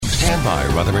Stand by,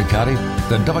 Rutherford County.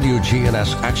 The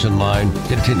WGNS Action Line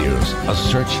continues. A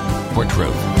search for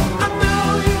truth. I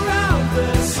know you're out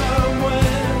there somewhere.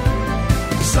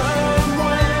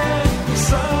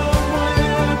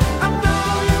 I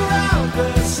know you're out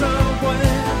there somewhere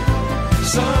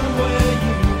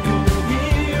you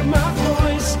can hear my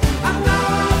voice. I know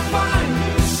I'll find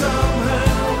you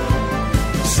somehow.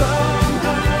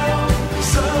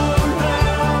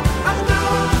 I know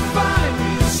I'll find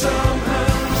you somehow.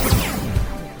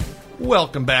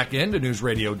 Welcome back into News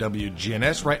Radio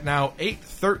WGNS. Right now,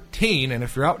 8:13, and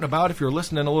if you're out and about, if you're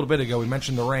listening a little bit ago, we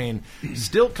mentioned the rain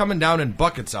still coming down in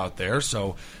buckets out there.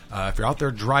 So if you're out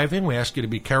there driving, we ask you to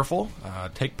be careful,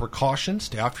 take precautions,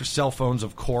 stay off your cell phones,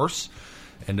 of course.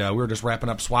 And we were just wrapping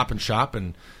up Swap and Shop,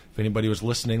 and if anybody was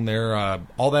listening there,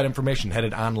 all that information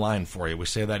headed online for you. We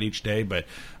say that each day, but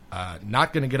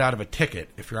not going to get out of a ticket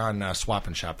if you're on Swap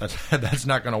and Shop. That's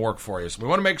not going to work for you. So we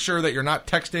want to make sure that you're not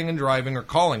texting and driving or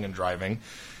calling and driving,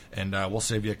 and we'll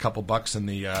save you a couple bucks in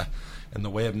the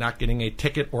way of not getting a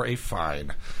ticket or a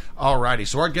fine. Alrighty,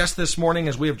 so our guest this morning,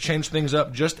 as we have changed things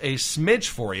up just a smidge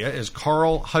for you, is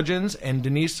Carl Hudgens and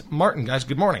Denise Martin. Guys,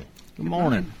 good morning. Good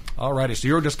morning. Alrighty, so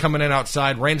you're just coming in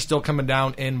outside. Rain's still coming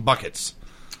down in buckets.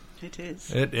 It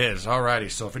is. It is.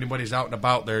 Alrighty, so if anybody's out and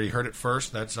about there, you heard it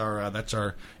first. That's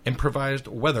our improvised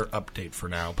weather update for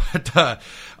now. But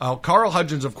Carl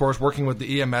Hudgens, of course, working with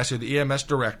the EMS. You're the EMS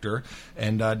director.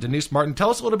 And Denise Martin, tell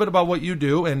us a little bit about what you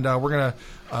do. And we're going to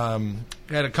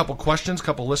had a couple questions,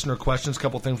 couple listener questions,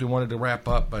 couple things we wanted to wrap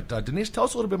up. But Denise, tell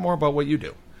us a little bit more about what you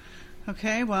do.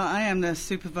 Okay, well, I am the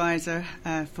supervisor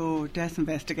for death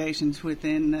investigations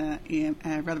within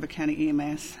Rutherford County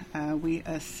EMS. We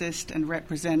assist and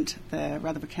represent the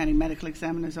Rutherford County Medical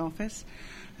Examiner's Office.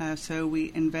 So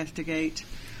we investigate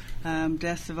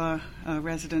deaths of our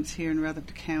residents here in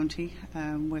Rutherford County,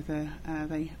 whether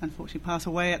they unfortunately pass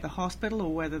away at the hospital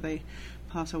or whether they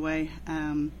pass away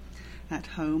at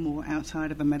home or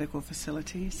outside of a medical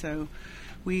facility. So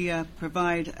we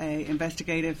provide an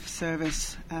investigative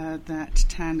service that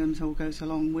tandems or goes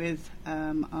along with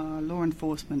our law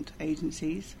enforcement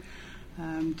agencies,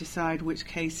 decide which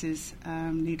cases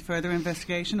need further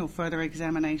investigation or further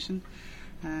examination,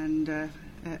 and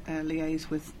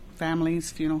liaise with families,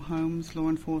 funeral homes, law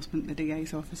enforcement, the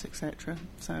DA's office, etc.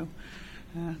 So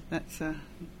that's the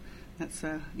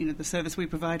service we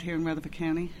provide here in Rutherford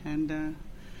County, and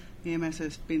EMS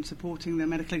has been supporting the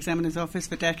Medical Examiner's Office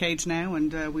for decades now,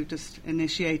 and we've just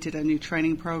initiated a new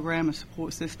training program, a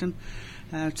support system,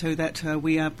 so that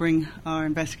we bring our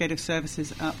investigative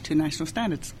services up to national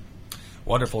standards.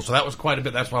 Wonderful. So that was quite a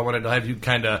bit. That's why I wanted to have you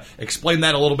kind of explain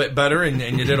that a little bit better, and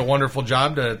you did a wonderful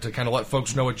job to kind of let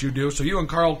folks know what you do. So you and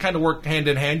Carl kind of work hand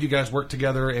in hand. You guys work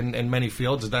together in many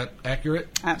fields. Is that accurate?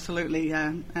 Absolutely.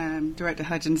 Director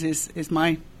Hudgens is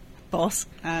my boss,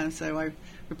 so I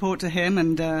report to him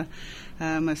and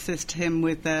assist him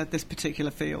with this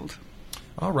particular field.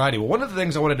 All righty. Well, one of the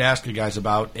things I wanted to ask you guys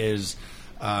about is,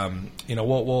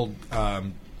 we'll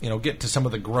get to some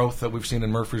of the growth that we've seen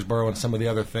in Murfreesboro and some of the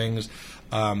other things.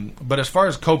 But as far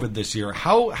as COVID this year,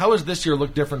 how has this year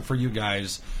looked different for you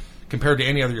guys compared to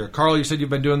any other year? Carl, you said you've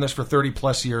been doing this for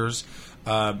 30-plus years.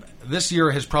 This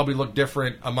year has probably looked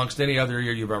different amongst any other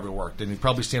year you've ever worked, and you've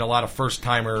probably seen a lot of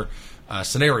first-timer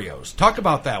scenarios. Talk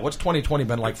about that. What's 2020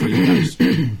 been like for you guys?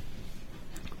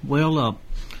 Well,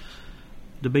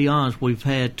 to be honest, we've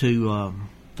had to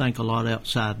think a lot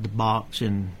outside the box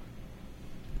and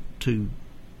to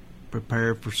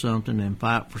prepare for something and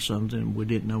fight for something we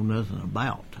didn't know nothing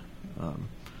about.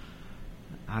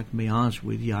 I can be honest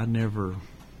with you, I never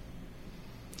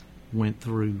went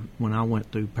through, when I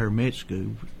went through paramedic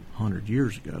school 100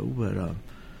 years ago, but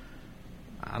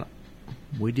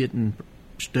we didn't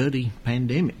study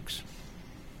pandemics.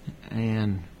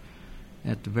 And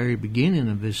at the very beginning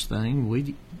of this thing,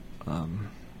 we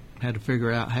had to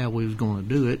figure out how we was going to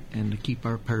do it and to keep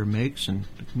our paramedics and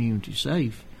the community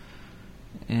safe.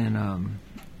 And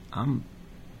I'm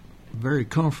very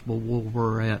comfortable where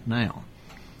we're at now.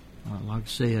 Like I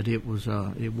said, it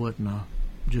wasn't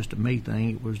just a me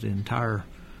thing. It was the entire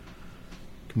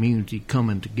community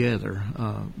coming together.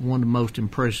 One of the most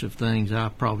impressive things I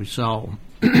probably saw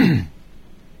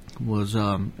was,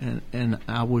 and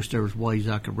I wish there was ways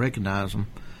I could recognize them,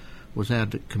 was how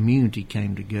the community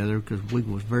came together, because we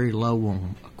was very low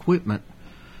on equipment,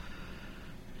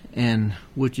 and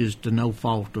which is to no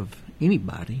fault of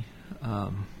anybody.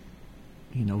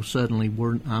 Suddenly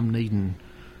I'm needing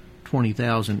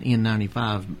 20,000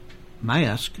 N95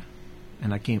 masks,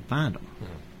 and I can't find them.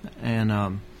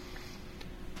 And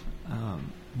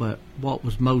but what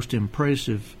was most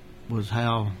impressive was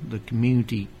how the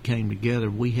community came together.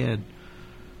 We had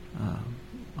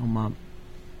from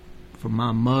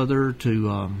my mother to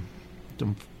a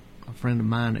friend of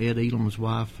mine, Ed Elam's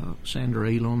wife,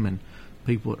 Sandra Elam, and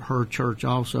people at her church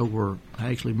also were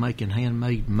actually making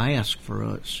handmade masks for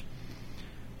us.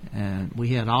 And we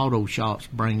had auto shops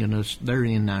bringing us their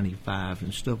N95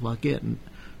 and stuff like that. And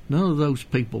none of those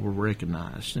people were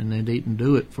recognized, and they didn't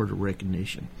do it for the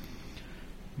recognition.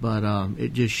 But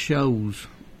it just shows,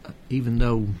 even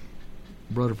though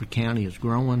Rutherford County is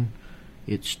growing,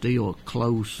 it's still a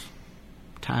close,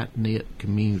 tight-knit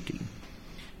community.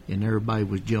 And everybody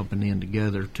was jumping in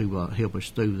together to help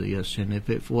us through this. And if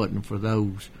it wasn't for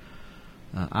those,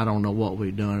 I don't know what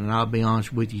we'd done. And I'll be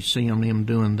honest with you, seeing them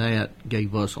doing that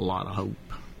gave us a lot of hope.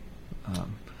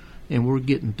 And we're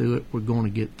getting through it. We're going to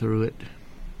get through it.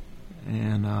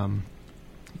 And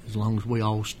as long as we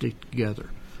all stick together.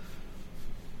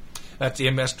 That's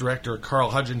EMS Director Carl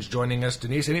Hudgens joining us.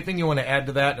 Denise, anything you want to add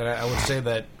to that? And I would say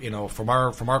that, from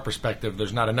our perspective,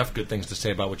 there's not enough good things to say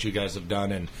about what you guys have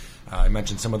done. And I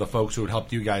mentioned some of the folks who had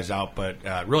helped you guys out, but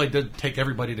it really did take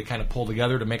everybody to kind of pull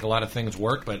together to make a lot of things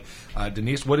work. But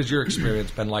Denise, what has your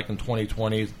experience been like in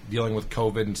 2020 dealing with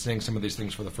COVID and seeing some of these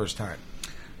things for the first time?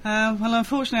 Well,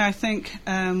 unfortunately, I think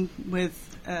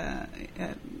with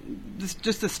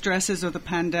just the stresses of the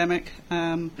pandemic,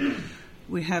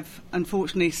 we have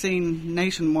unfortunately seen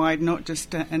nationwide, not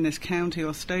just in this county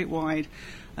or statewide,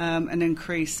 an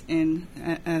increase in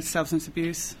substance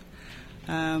abuse.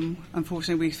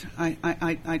 Unfortunately,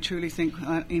 I truly think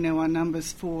our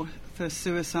numbers for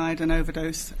suicide and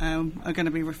overdose are going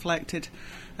to be reflected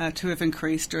to have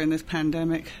increased during this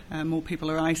pandemic. More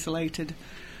people are isolated,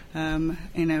 not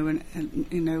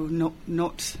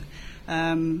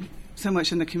so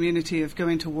much in the community of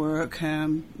going to work,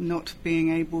 not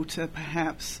being able to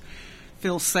perhaps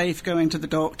feel safe going to the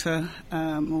doctor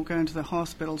or going to the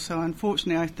hospital. So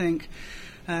unfortunately, I think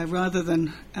rather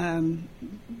than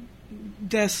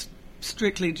deaths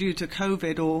strictly due to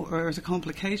COVID or as a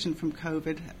complication from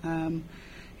COVID,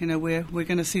 we're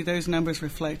going to see those numbers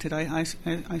reflected. I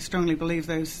strongly believe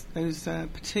those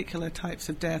particular types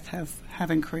of death have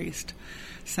increased,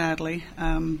 sadly.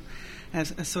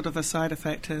 As a sort of a side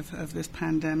effect of this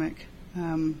pandemic.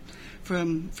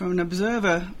 From an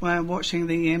observer watching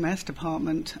the EMS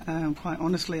department, quite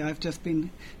honestly, I've just been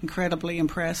incredibly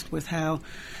impressed with how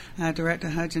Director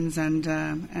Hudgens and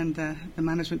the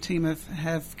management team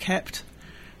have kept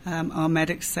our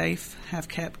medics safe, have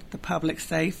kept the public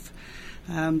safe.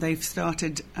 They've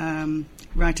started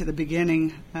right at the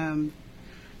beginning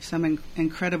some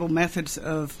incredible methods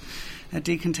of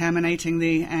decontaminating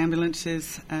the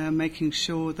ambulances, making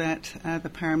sure that the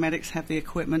paramedics have the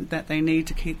equipment that they need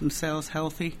to keep themselves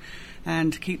healthy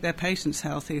and to keep their patients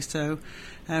healthy. So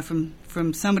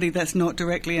from somebody that's not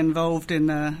directly involved in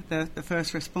the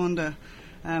first responder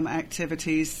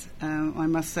activities, I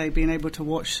must say being able to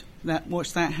watch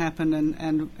that happen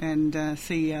and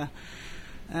see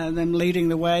them leading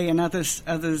the way and others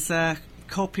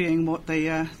copying what they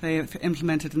have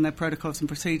implemented in their protocols and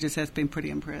procedures has been pretty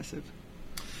impressive.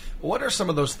 What are some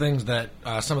of those things that,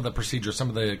 some of the procedures, some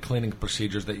of the cleaning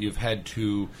procedures that you've had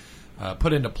to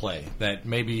put into play that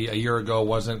maybe a year ago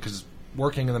wasn't? Because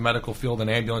working in the medical field in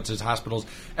ambulances, hospitals,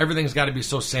 everything's got to be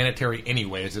so sanitary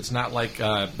anyways. It's not like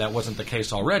that wasn't the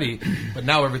case already, but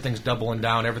now everything's doubling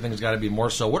down. Everything's got to be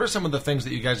more so. What are some of the things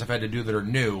that you guys have had to do that are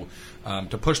new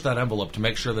to push that envelope to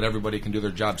make sure that everybody can do their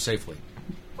job safely?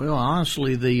 Well,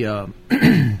 honestly, the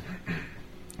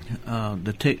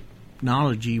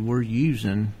technology we're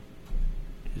using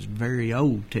is very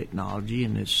old technology,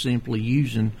 and it's simply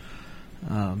using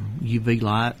UV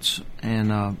lights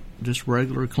and just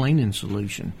regular cleaning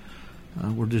solution.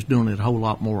 We're just doing it a whole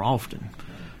lot more often.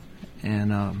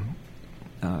 And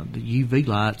the UV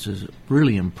lights is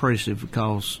really impressive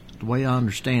because the way I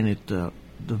understand it, the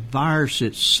virus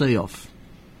itself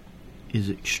is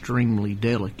extremely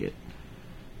delicate,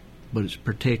 but it's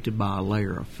protected by a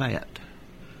layer of fat.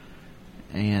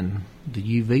 And the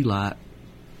UV light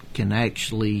can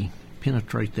actually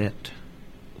penetrate that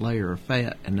layer of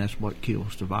fat, and that's what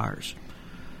kills the virus.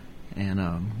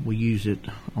 And we use it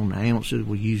on the ambulances.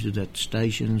 We use it at the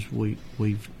stations.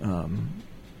 We've have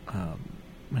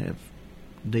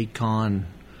decon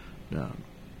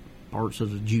parts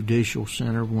of the judicial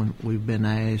center when we've been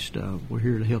asked. We're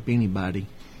here to help anybody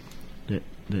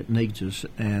that needs us,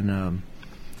 and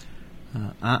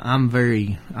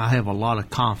I have a lot of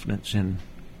confidence in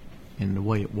the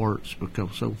way it works,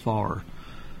 because so far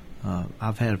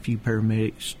I've had a few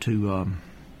paramedics to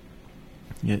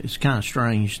it's kind of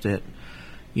strange that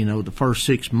the first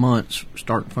 6 months,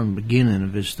 starting from the beginning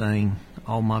of this thing,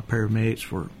 all my paramedics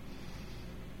were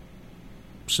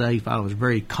safe. I was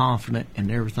very confident in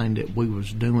everything that we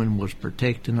was doing was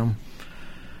protecting them.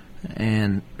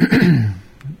 And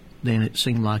then it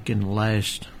seemed like in the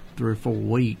last 3 or 4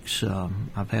 weeks,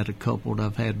 I've had a couple that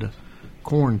I've had to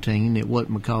quarantine. It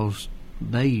wasn't because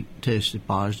they tested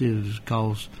positive. It was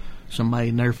because somebody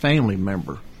in their family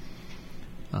member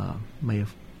may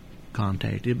have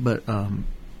contacted. But I'm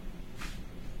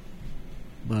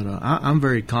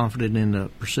very confident in the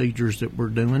procedures that we're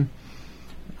doing.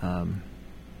 And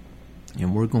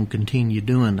we're going to continue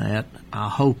doing that. I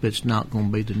hope it's not going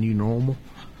to be the new normal.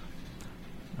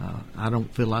 I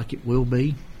don't feel like it will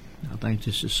be. I think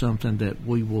this is something that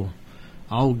we will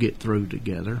all get through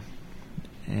together.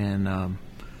 And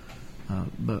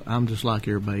but I'm just like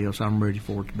everybody else. I'm ready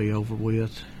for it to be over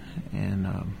with and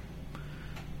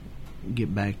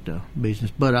get back to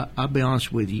business. But I'll be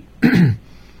honest with you.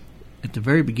 At the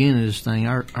very beginning of this thing,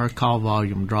 our call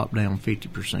volume dropped down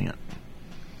 50%.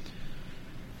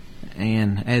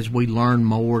 And as we learn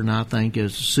more, and I think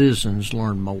as citizens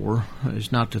learn more,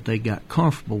 it's not that they got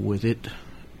comfortable with it,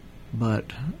 but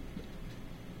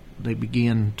they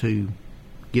begin to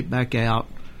get back out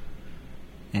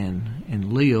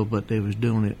and live, but they was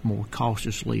doing it more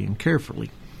cautiously and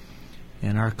carefully.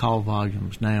 And our call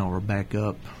volumes now are back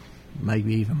up,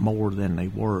 maybe even more than they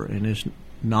were, and it's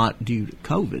not due to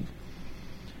COVID.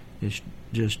 It's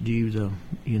just due to,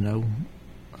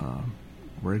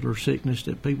 regular sickness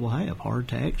that people have, heart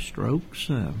attacks, strokes,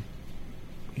 and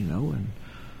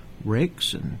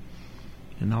wrecks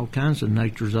and all kinds of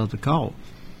natures of the call.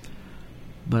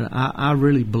 But I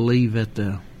really believe at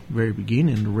the very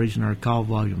beginning the reason our call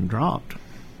volume dropped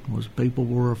was people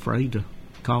were afraid to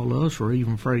call us or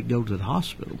even afraid to go to the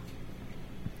hospital.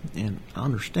 And I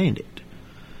understand it.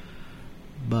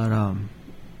 But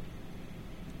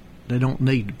they don't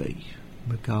need to be,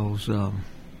 because the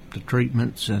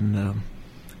treatments and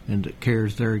the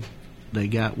cares they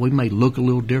got, we may look a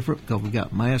little different because we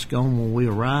got masks on when we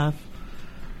arrive,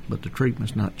 but the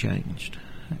treatment's not changed.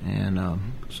 And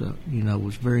so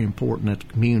it's very important that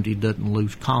the community doesn't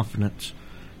lose confidence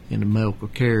in the medical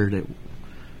care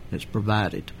that's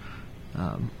provided.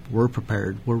 We're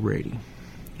prepared. We're ready.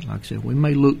 Like I said, we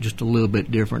may look just a little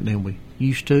bit different than we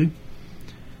used to.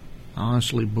 I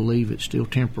honestly believe it's still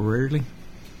temporarily,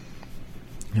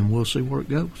 and we'll see where it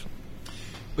goes.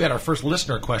 We had our first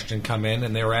listener question come in,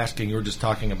 and they were asking, you were just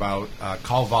talking about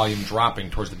call volume dropping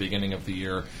towards the beginning of the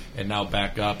year and now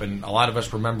back up. And a lot of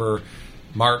us remember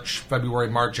February,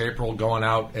 March, April, going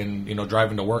out and,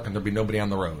 driving to work, and there'd be nobody on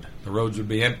the road. The roads would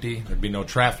be empty. There'd be no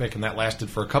traffic, and that lasted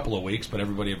for a couple of weeks, but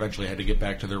everybody eventually had to get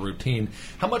back to their routine.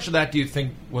 How much of that do you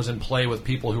think was in play with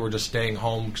people who were just staying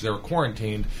home because they were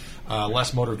quarantined?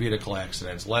 Less motor vehicle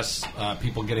accidents, less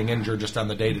people getting injured just on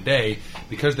the day-to-day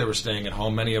because they were staying at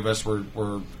home. Many of us were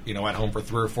at home for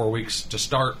 3 or 4 weeks to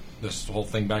start this whole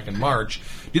thing back in March.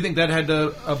 Do you think that had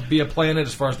to be a play in it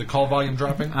as far as the call volume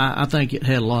dropping? I think it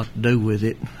had a lot to do with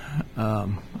it.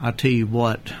 I tell you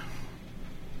what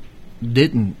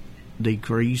didn't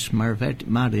decrease, matter of fact, it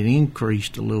might have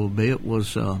increased a little bit,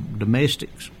 was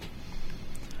domestics.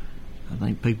 I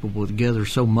think people were together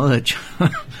so much.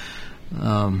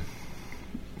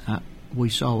 We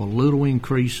saw a little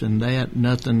increase in that,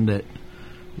 nothing that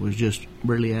was just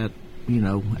really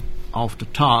off the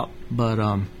top, but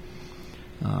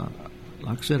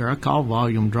like I said, our call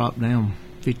volume dropped down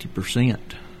 50%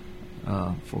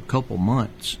 for a couple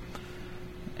months.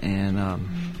 And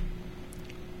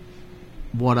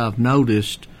what I've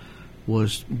noticed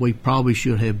was we probably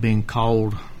should have been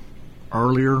called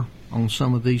earlier on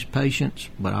some of these patients,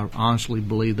 but I honestly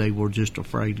believe they were just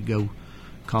afraid to go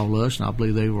call us, and I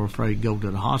believe they were afraid to go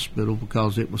to the hospital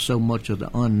because it was so much of the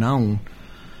unknown.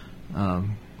 I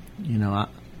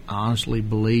honestly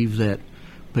believe that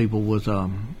people with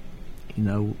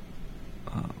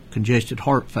congested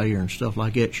heart failure and stuff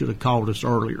like that should have called us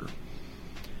earlier.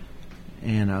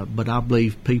 And but I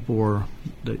believe people were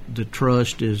the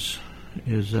trust has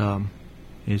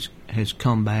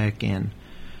come back, and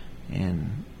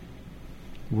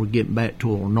we're getting back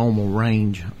to a normal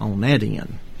range on that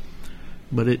end.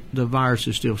 But the virus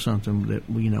is still something that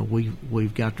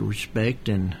we've got to respect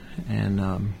and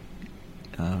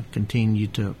continue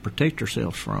to protect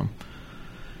ourselves from.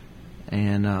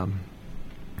 And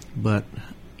but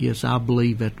yes, I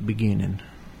believe at the beginning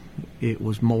it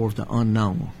was more of the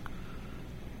unknown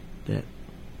that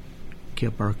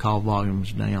kept our call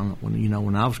volumes down.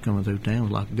 When I was coming through town, it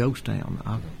was like a ghost town.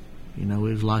 It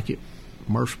was like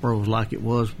Murfreesboro was like it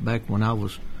was back when I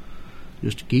was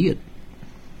just a kid.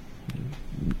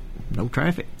 No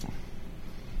traffic.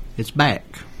 It's back.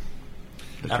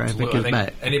 The traffic Absolutely. is I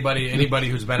back. think anybody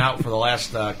who's been out for the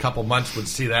last couple months would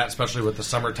see that, especially with the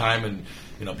summertime and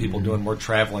people doing more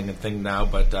traveling and things now.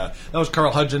 But that was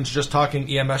Carl Hudgens just talking,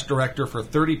 EMS director for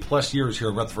 30 plus years here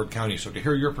in Rutherford County. So to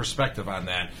hear your perspective on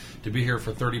that, to be here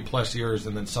for 30 plus years,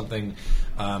 and then something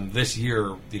this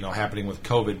year, happening with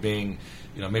COVID being,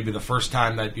 maybe the first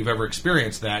time that you've ever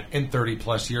experienced that in 30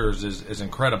 plus years is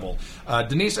incredible.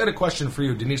 Denise, I had a question for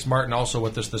you. Denise Martin also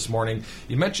with us this morning.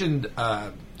 You mentioned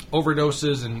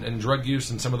overdoses and drug use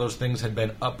and some of those things had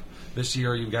been up this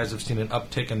year. You guys have seen an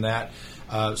uptick in that.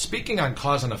 Speaking on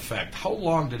cause and effect, how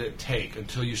long did it take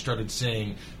until you started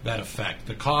seeing that effect?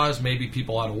 The cause, maybe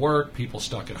people out of work, people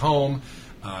stuck at home,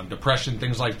 depression,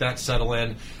 things like that settle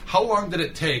in. How long did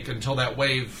it take until that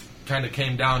wave kind of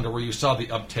came down to where you saw the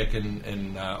uptick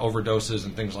in overdoses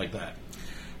and things like that?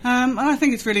 I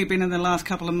think it's really been in the last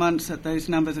couple of months that those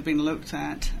numbers have been looked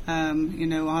at.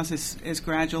 Ours is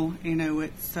gradual.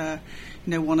 It's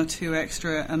 1 or 2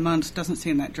 extra a month. Doesn't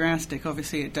seem that drastic.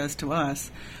 Obviously, it does to us.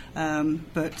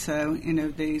 But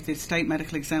the state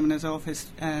medical examiner's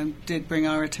office did bring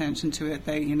our attention to it.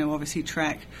 They obviously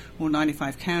track all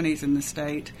 95 counties in the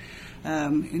state.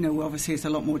 Obviously it's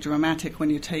a lot more dramatic when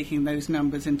you're taking those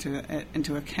numbers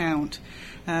into account.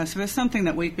 So it's something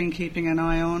that we've been keeping an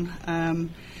eye on.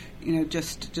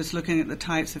 Just looking at the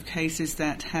types of cases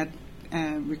that had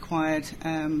required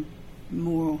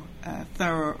more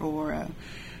thorough or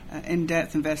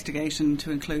in-depth investigation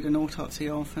to include an autopsy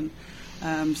often.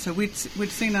 So we'd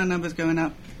seen our numbers going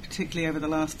up, particularly over the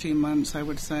last few months, I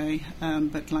would say.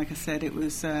 But like I said, it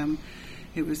was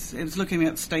looking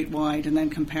at statewide and then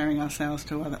comparing ourselves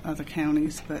to other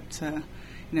counties. But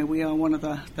we are one of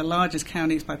the largest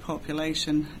counties by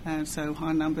population, so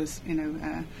our numbers,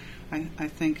 I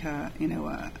think, are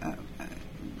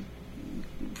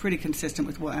pretty consistent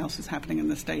with what else is happening in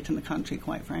the state and the country,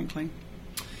 quite frankly.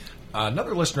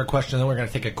 Another listener question, then we're going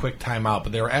to take a quick time out,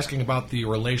 but they were asking about the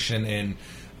relation in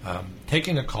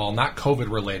taking a call, not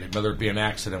COVID-related, whether it be an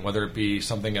accident, whether it be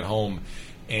something at home,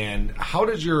 and how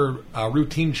does your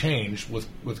routine change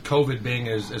with COVID being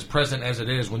as present as it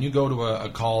is when you go to a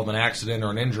call of an accident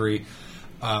or an injury?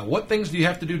 What things do you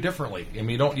have to do differently? I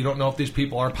mean, you don't know if these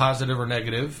people are positive or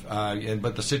negative,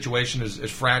 but the situation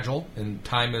is fragile and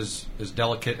time is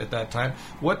delicate at that time.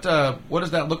 What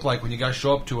does that look like when you guys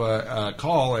show up to a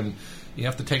call and you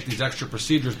have to take these extra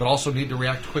procedures, but also need to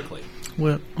react quickly?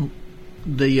 Well,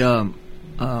 the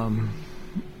on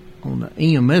the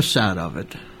EMS side of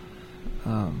it,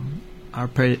 our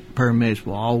paramedics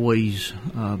will always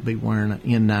be wearing an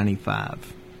N95,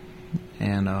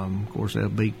 and of course they'll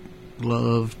be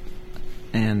gloved,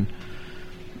 and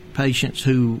patients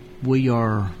who we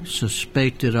are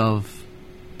suspected of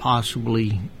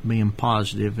possibly being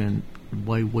positive, and the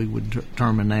way we would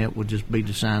determine that would just be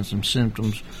the signs and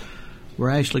symptoms. We're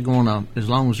actually going to, as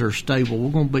long as they're stable, we're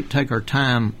going to take our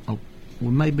time. We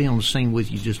may be on the scene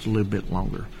with you just a little bit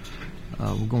longer.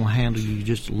 We're going to handle you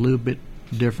just a little bit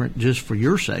different, just for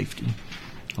your safety,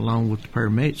 along with the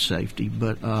paramedic safety.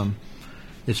 But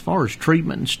as far as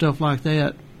treatment and stuff like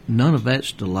that, none of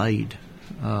that's delayed.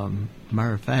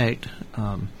 Matter of fact,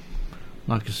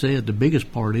 like I said, the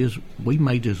biggest part is we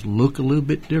may just look a little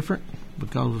bit different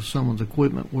because of some of the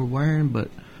equipment we're wearing, but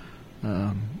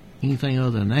anything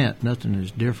other than that, nothing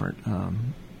is different.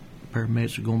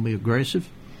 Paramedics are going to be aggressive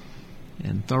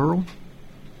and thorough,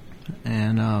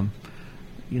 and I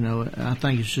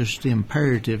think it's just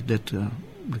imperative that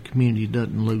the community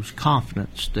doesn't lose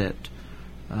confidence that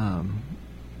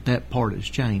that part has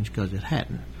changed, because it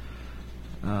hadn't.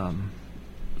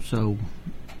 So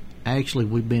actually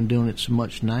we've been doing it so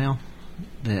much now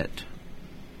that,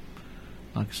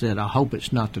 like I said, I hope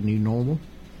it's not the new normal,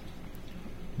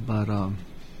 but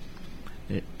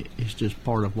it's just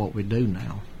part of what we do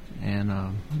now. And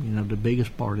the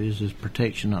biggest part is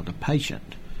protection of the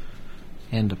patient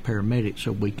and the paramedic,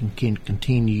 so we can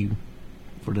continue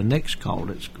for the next call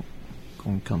that's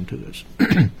going to come to us.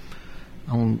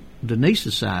 On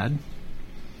Denise's side,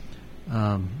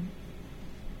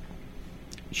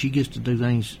 she gets to do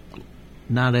things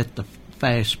not at the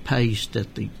fast pace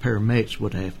that the paramedics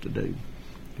would have to do,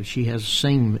 because she has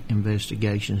scene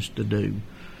investigations to do,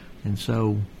 and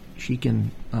so she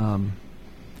can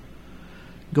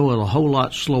go at a whole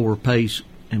lot slower pace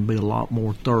and be a lot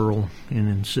more thorough and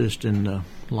insist in the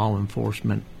law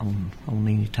enforcement on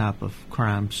any type of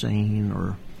crime scene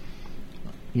or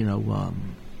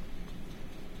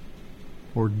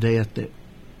or death that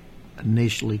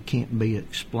initially can't be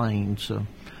explained. So,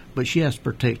 but she has to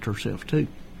protect herself too,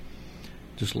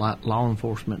 just like law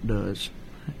enforcement does.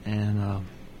 And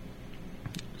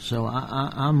so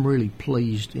I'm really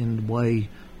pleased in the way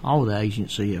all of the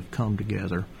agency have come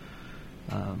together.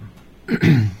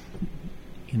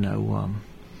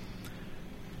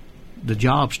 The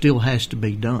job still has to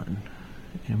be done,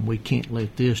 and we can't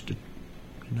let this,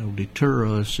 deter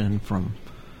us and from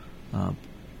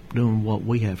doing what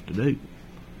we have to do.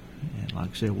 And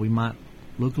like I said, we might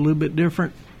look a little bit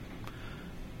different,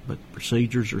 but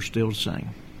procedures are still the same.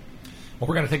 Well,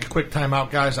 we're going to take a quick time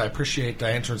out, guys. I appreciate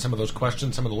answering some of those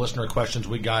questions, some of the listener questions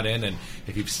we got in. And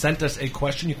if you've sent us a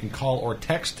question, you can call or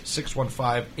text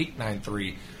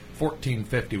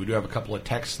 615-893-1450. We do have a couple of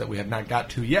texts that we have not got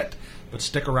to yet, but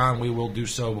stick around. We will do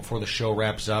so before the show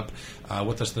wraps up.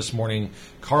 With us this morning,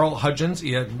 Carl Hudgens,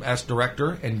 EMS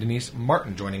Director, and Denise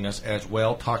Martin joining us as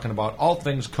well, talking about all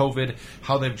things COVID,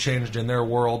 how they've changed in their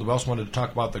world. We also wanted to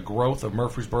talk about the growth of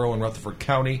Murfreesboro and Rutherford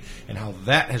County and how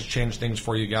that has changed things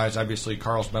for you guys. Obviously,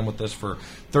 Carl's been with us for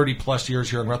 30-plus years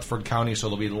here in Rutherford County, so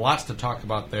there'll be lots to talk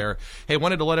about there. Hey,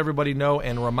 wanted to let everybody know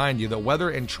and remind you that weather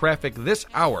and traffic this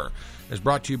hour is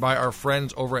brought to you by our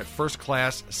friends over at First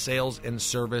Class Sales and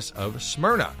Service of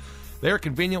Smyrna. They are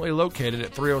conveniently located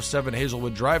at 307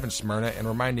 Hazelwood Drive in Smyrna and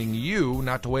reminding you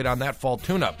not to wait on that fall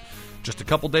tune-up. Just a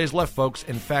couple days left, folks.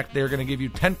 In fact, they're going to give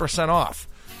you 10% off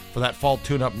for that fall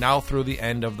tune-up now through the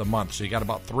end of the month. So you got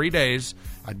about 3 days.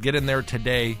 I'd get in there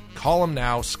today. Call them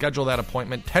now. Schedule that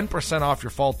appointment. 10% off your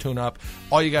fall tune-up.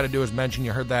 All you got to do is mention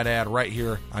you heard that ad right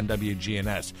here on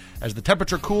WGNS. As the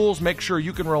temperature cools, make sure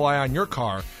you can rely on your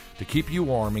car to keep you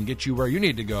warm and get you where you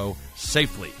need to go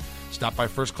safely. Stop by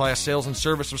First Class Sales and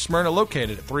Service of Smyrna,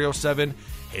 located at 307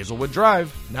 Hazelwood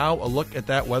Drive. Now a look at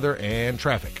that weather and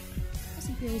traffic.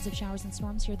 Some periods of showers and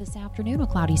storms here this afternoon with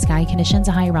cloudy sky conditions,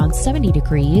 a high around 70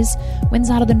 degrees. Winds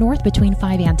out of the north between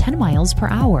 5 and 10 miles per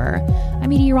hour. I'm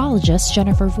meteorologist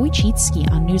Jennifer Wojcicki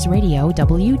on News Radio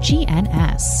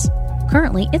WGNS.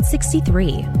 Currently, it's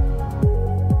 63.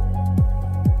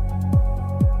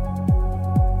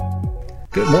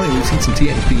 Good morning. We've seen some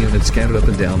TNP units scattered up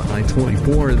and down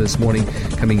I-24 this morning,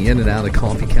 coming in and out of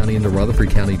Coffee County into Rutherford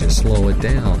County to slow it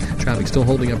down. Traffic still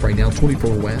holding up right now,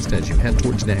 24 west as you head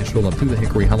towards Nashville up through the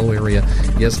Hickory Hollow area.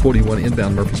 Yes, 41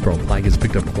 inbound Murfreesboro Pike has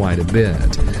picked up quite a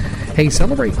bit. Hey,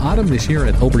 celebrate autumn this year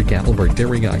at Elbert-Gatlinburg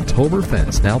during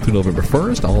Oktoberfest. Now through November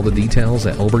 1st, all the details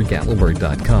at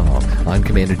elbertgatlinburg.com. I'm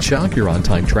Commander Chuck, you're on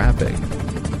time traffic.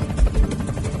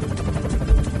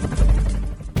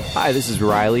 Hi, this is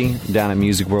Riley down at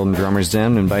Music World and Drummers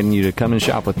Den, inviting you to come and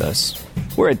shop with us.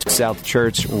 We're at South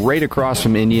Church, right across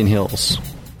from Indian Hills.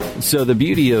 So the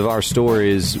beauty of our store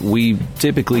is we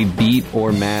typically beat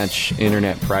or match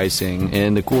internet pricing,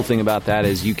 and the cool thing about that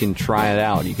is you can try it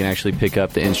out. You can actually pick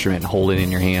up the instrument and hold it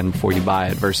in your hand before you buy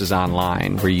it versus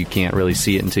online, where you can't really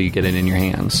see it until you get it in your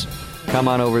hands. Come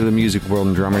on over to the Music World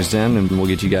and Drummers Den, and we'll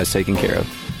get you guys taken care of.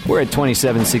 We're at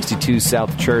 2762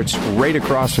 South Church, right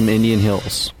across from Indian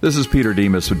Hills. This is Peter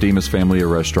Demas with Demas Family of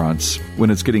Restaurants.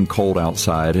 When it's getting cold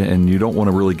outside and you don't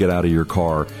want to really get out of your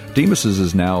car, Demas's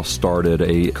has now started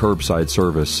a curbside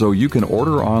service. So you can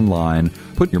order online,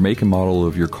 put your make and model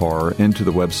of your car into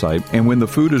the website, and when the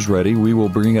food is ready, we will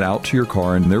bring it out to your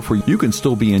car, and therefore you can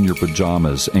still be in your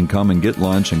pajamas and come and get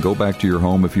lunch and go back to your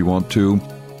home if you want to.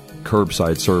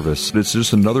 Curbside service. It's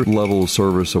just another level of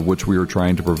service of which we are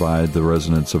trying to provide the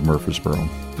residents of Murfreesboro.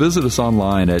 Visit us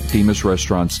online at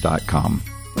demasrestaurants.com.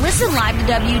 Listen live to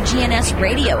WGNS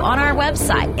Radio on our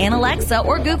website and Alexa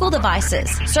or Google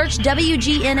devices. Search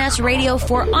WGNS Radio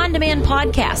for on-demand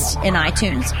podcasts in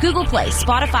iTunes, Google Play,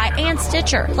 Spotify, and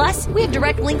Stitcher. Plus, we have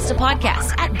direct links to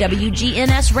podcasts at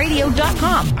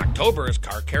WGNSradio.com. October is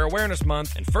Car Care Awareness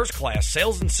Month, and First Class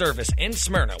Sales and Service in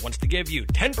Smyrna wants to give you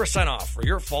 10% off for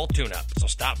your fall tune-up. So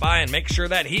stop by and make sure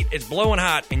that heat is blowing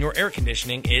hot and your air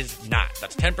conditioning is not.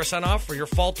 That's 10% off for your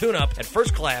fall tune-up at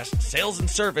First Class Sales and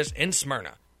Service in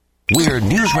Smyrna. We're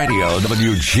News Radio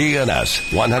WGNS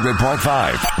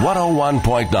 100.5,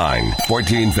 101.9,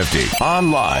 1450.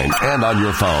 Online and on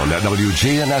your phone at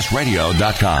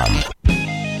WGNSradio.com.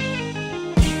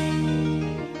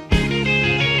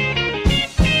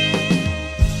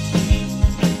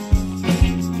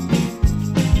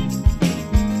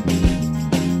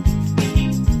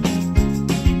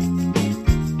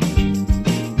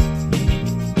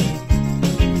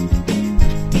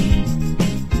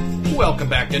 Welcome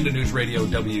back into News Radio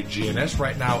WGNS.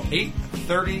 Right now,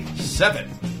 8:37.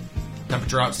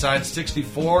 Temperature outside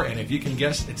 64, and if you can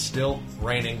guess, it's still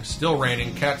raining.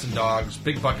 Cats and dogs,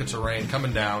 big buckets of rain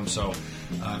coming down. So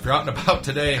if you're out and about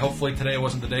today, hopefully today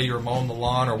wasn't the day you were mowing the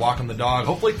lawn or walking the dog.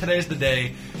 Hopefully today's the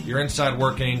day you're inside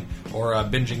working or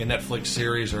binging a Netflix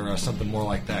series or something more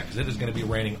like that, because it is going to be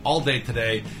raining all day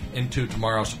today into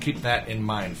tomorrow. So keep that in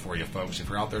mind for you, folks. If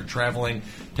you're out there traveling,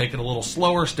 take it a little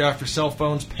slower, stay off your cell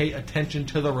phones, pay attention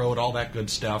to the road, all that good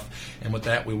stuff. And with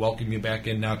that, we welcome you back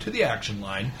in now to the Action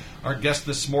Line. Our guest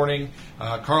this morning,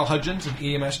 Carl Hudgens, an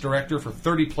EMS director for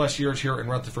 30-plus years here in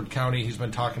Rutherford County. He's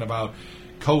been talking about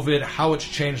COVID, how it's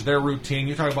changed their routine.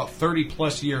 You talk about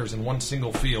 30-plus years in one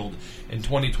single field, and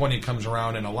 2020 comes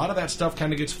around, and a lot of that stuff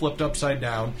kind of gets flipped upside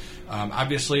down.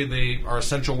 Obviously, they are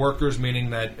essential workers, meaning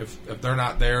that if they're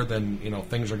not there, then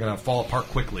things are going to fall apart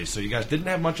quickly. So you guys didn't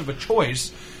have much of a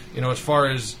choice, as far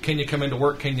as can you come into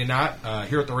work, can you not?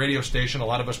 Here at the radio station, a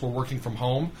lot of us were working from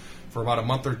home for about a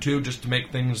month or two just to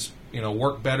make things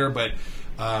work better. But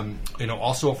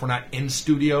also if we're not in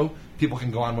studio, people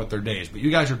can go on with their days. But you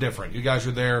guys are different. You guys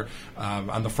are there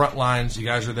on the front lines. You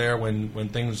guys are there when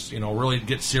things really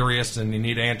get serious and you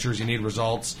need answers, you need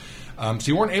results. So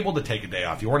you weren't able to take a day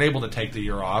off. You weren't able to take the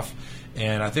year off.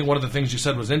 And I think one of the things you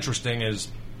said was interesting is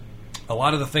a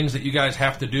lot of the things that you guys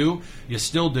have to do, you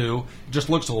still do. It just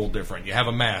looks a little different. You have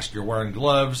a mask. You're wearing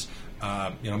gloves.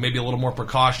 Maybe a little more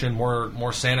precaution, more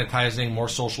sanitizing, more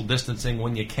social distancing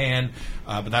when you can,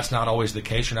 but that's not always the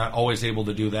case. You're not always able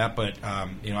to do that, but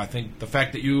I think the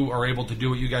fact that you are able to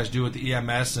do what you guys do at the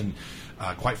EMS and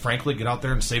quite frankly get out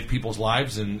there and save people's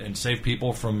lives and save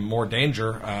people from more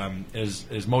danger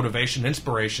is motivation,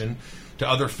 inspiration to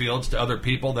other fields, to other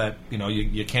people that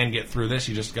you can get through this.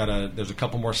 You just gotta. There's a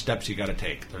couple more steps you got to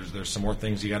take. There's some more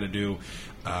things you got to do,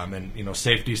 and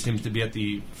safety seems to be at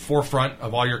the forefront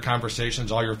of all your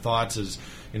conversations, all your thoughts. Is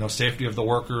safety of the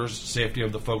workers, safety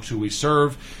of the folks who we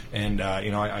serve, and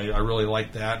I really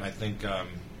like that, and I think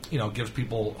it gives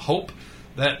people hope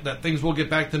that things will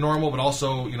get back to normal, but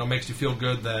also makes you feel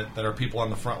good that our people on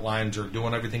the front lines are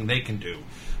doing everything they can do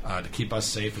to keep us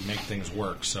safe and make things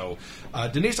work. So,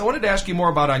 Denise, I wanted to ask you more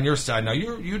about on your side. Now,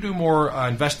 you do more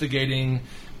investigating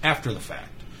after the fact.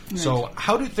 Right. So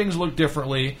how do things look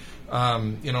differently,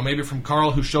 maybe from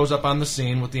Carl, who shows up on the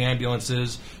scene with the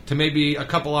ambulances, to maybe a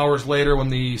couple hours later when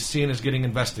the scene is getting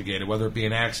investigated, whether it be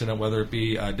an accident, whether it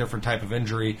be a different type of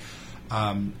injury?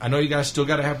 I know you guys still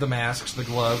got to have the masks, the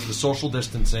gloves, the social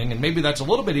distancing, and maybe that's a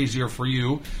little bit easier for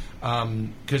you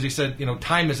because he said,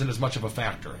 time isn't as much of a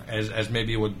factor as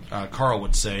maybe Carl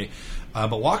would say.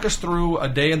 But walk us through a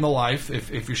day in the life,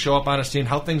 if you show up on a scene,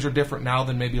 how things are different now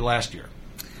than maybe last year.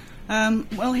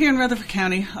 Well, here in Rutherford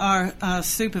County, our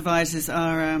supervisors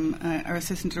are our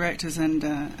assistant directors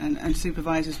and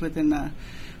supervisors within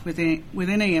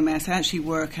EMS actually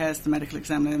work as the medical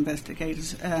examiner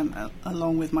investigators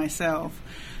along with myself.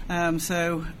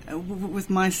 With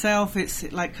myself,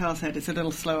 it's like Carl said, it's a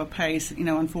little slower pace.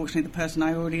 Unfortunately, the person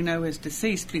I already know is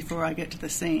deceased before I get to the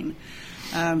scene.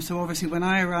 So obviously, when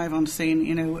I arrive on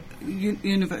scene,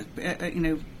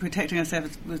 protecting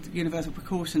ourselves with universal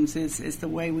precautions is the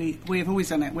way we have always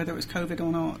done it, whether it was COVID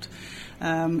or not.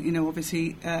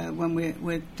 Obviously, when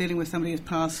we're dealing with somebody who's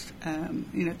passed,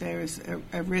 there is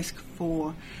a risk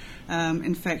for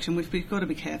infection, which we've got to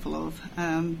be careful of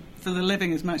for the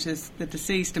living as much as the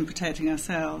deceased, and protecting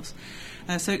ourselves.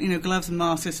 Gloves and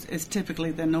masks is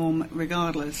typically the norm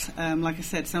regardless. Like I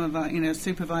said, some of our,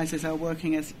 supervisors are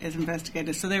working as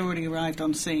investigators, so they're already arrived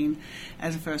on scene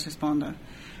as a first responder.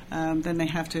 Then they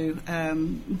have to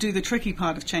do the tricky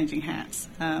part of changing hats,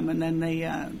 and then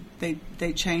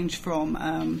they change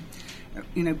from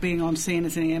being on scene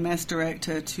as an EMS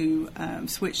director to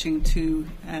switching to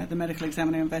the medical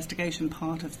examiner investigation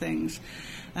part of things.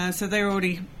 So they're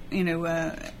already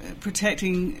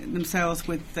protecting themselves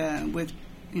with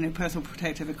personal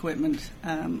protective equipment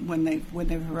when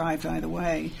they've arrived either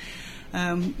way.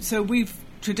 So we've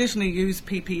traditionally used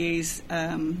PPEs,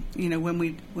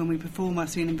 when we perform our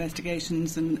scene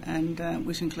investigations, and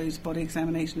which includes body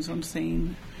examinations on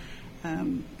scene.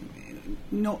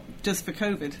 Not just for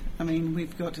COVID. I mean,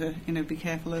 we've got to be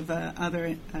careful of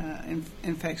other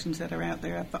infections that are out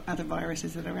there, other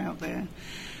viruses that are out there.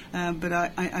 But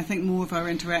I think more of our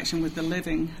interaction with the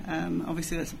living,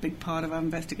 obviously that's a big part of our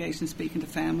investigation, speaking to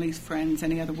families, friends,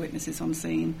 any other witnesses on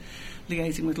scene,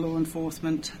 liaising with law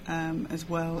enforcement, as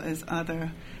well as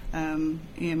other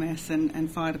EMS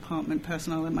and fire department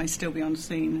personnel that might still be on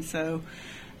scene. So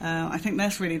I think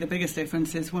that's really the biggest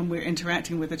difference, is when we're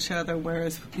interacting with each other,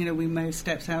 whereas, we moved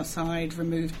steps outside,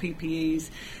 removed PPEs,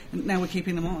 and now we're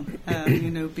keeping them on,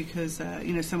 because,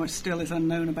 so much still is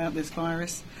unknown about this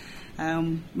virus.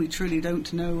 We truly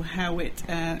don't know how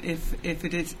if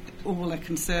it is all a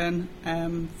concern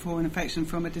for an infection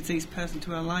from a deceased person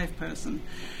to a live person.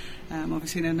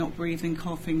 Obviously, they're not breathing,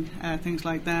 coughing, things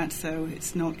like that, so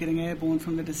it's not getting airborne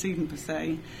from the decedent per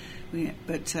se.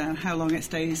 But how long it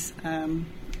stays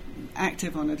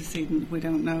active on a decedent, we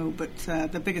don't know. But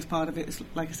the biggest part of it is,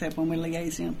 like I said, when we're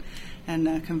liaising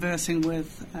and conversing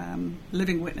with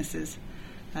living witnesses,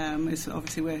 is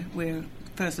obviously we're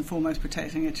first and foremost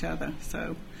protecting each other.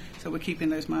 So we're keeping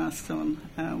those masks on,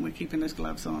 we're keeping those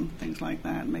gloves on, things like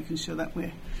that, making sure that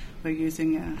we're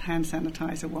using hand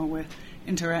sanitizer while we're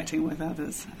interacting with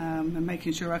others, and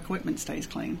making sure our equipment stays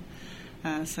clean.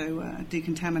 So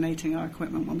decontaminating our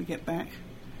equipment when we get back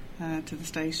to the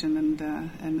station,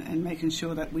 and making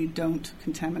sure that we don't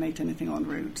contaminate anything en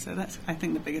route. So that's, I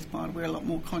think, the biggest part. We're a lot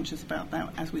more conscious about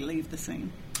that as we leave the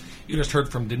scene. You just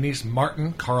heard from Denise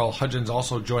Martin. Carl Hudgens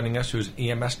also joining us, who's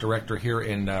EMS director here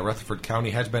in Rutherford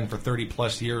County, has been for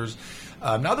 30-plus years.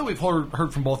 Now that we've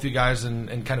heard from both of you guys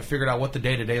and kind of figured out what the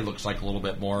day-to-day looks like a little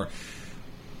bit more,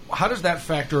 how does that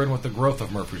factor in with the growth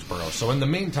of Murfreesboro? So in the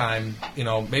meantime,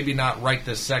 maybe not right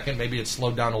this second, maybe it's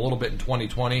slowed down a little bit in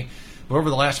 2020, but over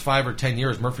the last 5 or 10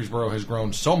 years, Murfreesboro has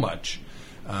grown so much.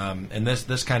 And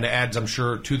this kind of adds, I'm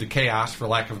sure, to the chaos, for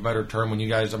lack of a better term, when you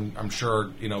guys, I'm sure,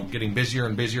 getting busier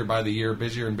and busier by the year,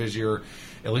 busier and busier,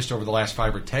 at least over the last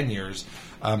 5 or 10 years.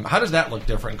 How does that look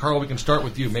different? Carl, we can start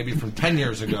with you, maybe from 10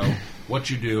 years ago, what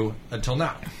you do until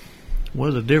now.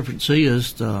 Well, the difference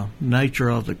is the nature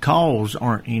of the calls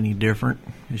aren't any different.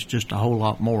 It's just a whole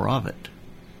lot more of it.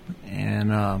 And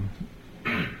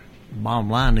bottom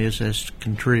line is that's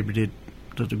contributed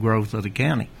to the growth of the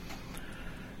county.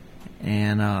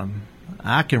 And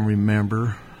I can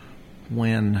remember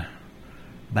when,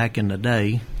 back in the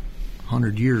day,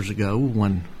 100 years ago,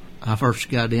 when I first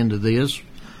got into this,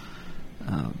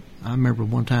 I remember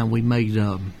one time we made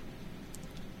around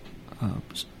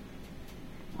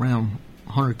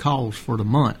 100 calls for the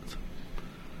month.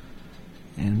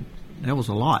 And that was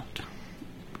a lot.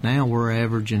 Now we're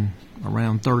averaging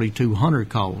around 3,200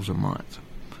 calls a month.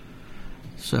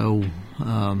 So,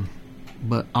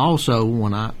 but also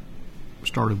when I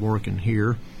started working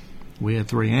here, we had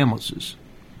 3 ambulances.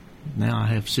 Now I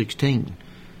have 16.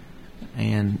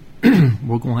 And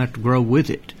we're going to have to grow with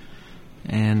it.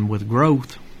 And with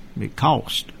growth, it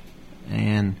costs.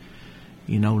 And,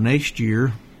 next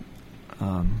year,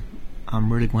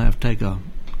 I'm really going to have to take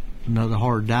another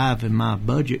hard dive in my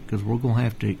budget, because we're going to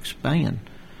have to expand.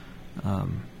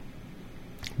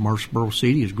 Murfreesboro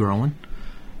City is growing,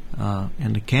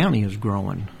 and the county is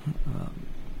growing.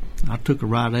 I took a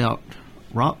ride out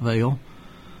Rockville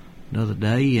the other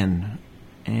day, and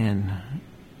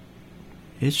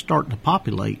it's starting to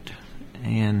populate,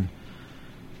 and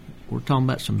we're talking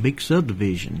about some big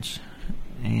subdivisions,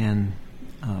 and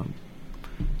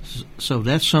so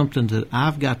that's something that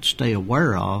I've got to stay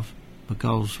aware of,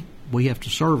 because we have to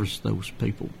service those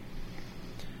people.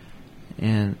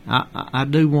 And I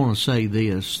do want to say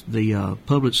this: the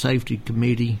Public Safety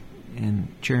Committee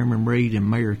and Chairman Reed and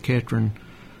Mayor Ketron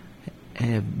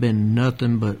have been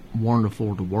nothing but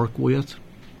wonderful to work with.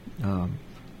 The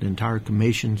entire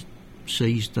commission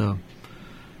sees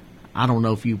I don't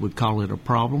know if you would call it a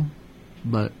problem,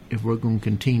 but if we're going to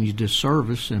continue this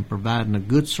service and providing a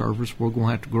good service, we're going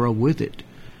to have to grow with it.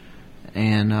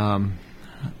 And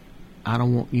I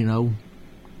don't want,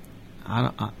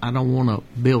 I don't want to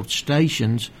build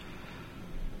stations.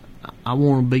 I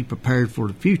want to be prepared for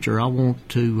the future. I want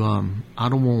to. I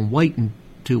don't want to wait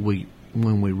until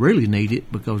when we really need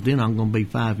it, because then I'm going to be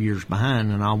 5 years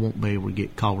behind and I won't be able to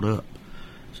get caught up.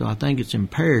 So I think it's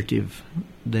imperative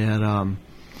that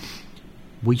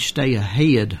we stay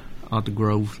ahead of the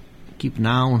growth, keep an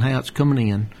eye on how it's coming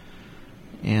in,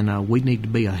 and we need to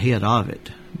be ahead of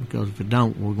it, because if we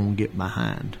don't, we're going to get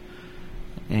behind.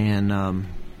 And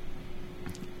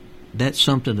that's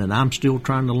something that I'm still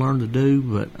trying to learn to do,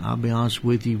 but I'll be honest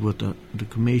with you, with the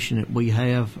commission that we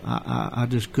have, I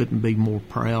just couldn't be more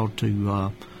proud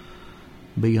to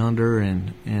be under,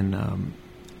 and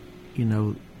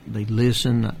they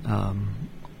listen.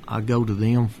 I go to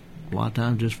them a lot of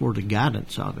times just for the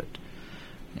guidance of it.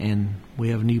 And we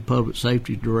have a new public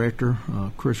safety director,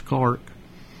 Chris Clark.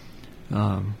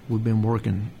 We've been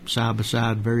working side by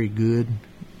side very good,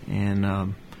 and I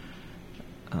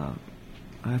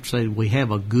have to say we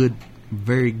have a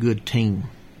very good team.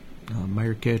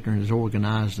 Mayor Ketron has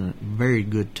organized a very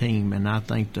good team, and I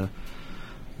think the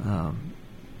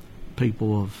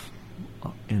people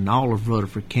in all of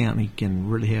Rutherford County can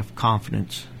really have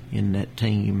confidence in that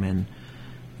team,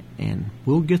 and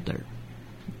we'll get there.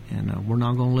 And we're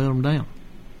not going to let them down.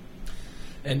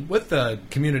 And with the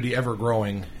community ever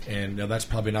growing, and that's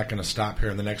probably not going to stop here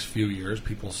in the next few years.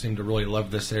 People seem to really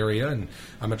love this area, and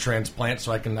I'm a transplant,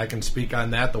 so I can speak on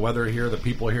that. The weather here, the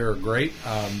people here are great.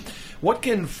 What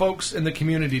can folks in the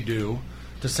community do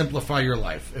to simplify your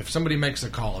life? If somebody makes a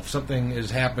call, if something is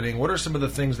happening, what are some of the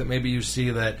things that maybe you see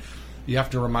that you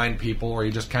have to remind people, or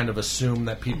you just kind of assume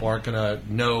that people aren't going to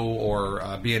know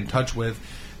or be in touch with,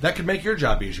 that could make your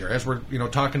job easier? As we're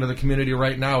talking to the community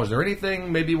right now, is there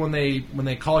anything maybe when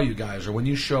they call you guys or when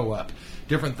you show up,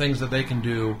 different things that they can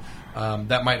do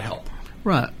that might help?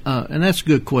 Right, and that's a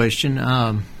good question.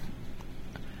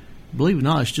 Believe it or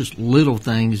not, it's just little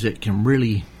things that can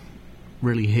really,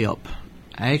 really help.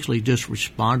 Actually, just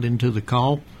responding to the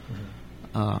call.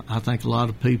 I think a lot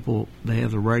of people, they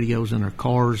have the radios in their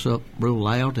cars up real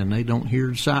loud and they don't hear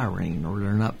the siren, or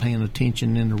they're not paying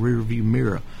attention in the rear view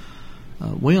mirror.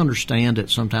 We understand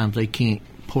that sometimes they can't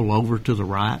pull over to the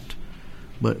right,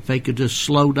 but if they could just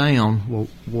slow down,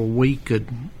 well we could,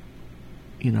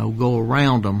 go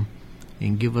around them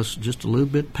and give us just a little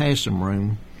bit passing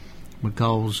room,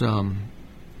 because a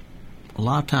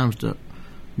lot of times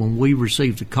when we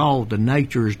receive the call, the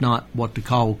nature is not what the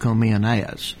call come in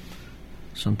as.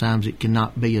 Sometimes it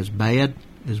cannot be as bad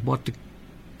as what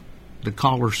the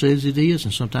caller says it is,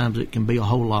 and sometimes it can be a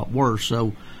whole lot worse.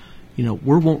 So,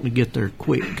 we're wanting to get there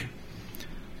quick.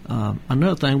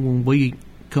 Another thing, when we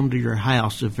come to your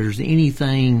house, if there's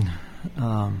anything,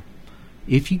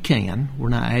 if you can, we're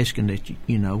not asking that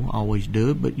you always do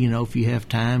it, but if you have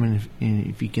time and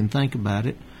if you can think about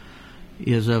it,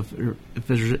 is if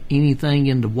there's anything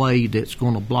in the way that's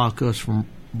going to block us from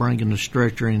bringing the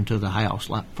stretcher into the house,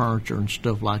 like furniture and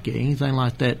stuff like that, anything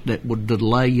like that would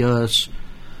delay us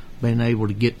being able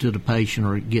to get to the patient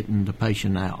or getting the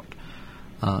patient out.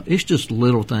 It's just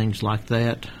little things like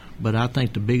that, but I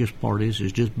think the biggest part is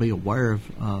just be aware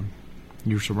of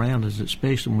your surroundings,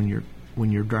 especially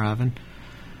when you're driving.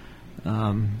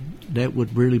 That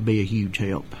would really be a huge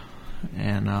help.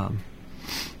 And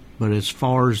but as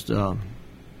far as the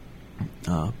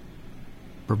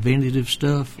preventative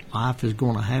stuff, life is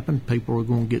going to happen. People are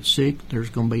going to get sick.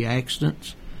 There's going to be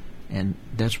accidents, and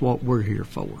that's what we're here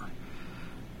for.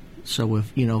 So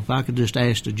if I could just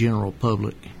ask the general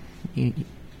public,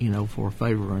 for a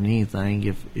favor on anything,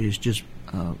 if it's just,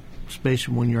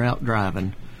 especially when you're out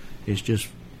driving, it's just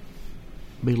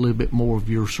be a little bit more of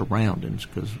your surroundings.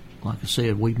 Because, like I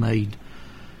said, we made,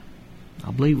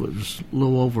 I believe it was a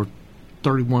little over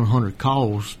 3,100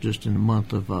 calls just in the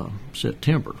month of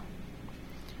September.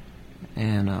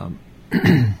 And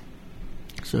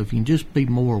so if you can just be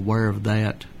more aware of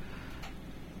that,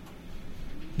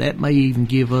 that may even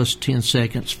give us 10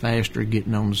 seconds faster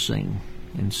getting on the scene,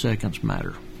 and seconds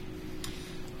matter.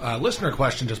 Listener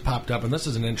question just popped up, and this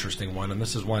is an interesting one, and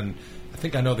this is one I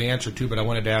think I know the answer to, but I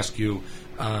wanted to ask you,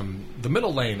 the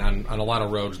middle lane on a lot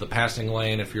of roads, the passing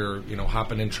lane, if you're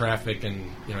hopping in traffic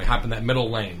and you hop in that middle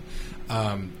lane,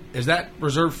 is that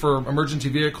reserved for emergency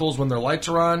vehicles when their lights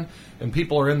are on and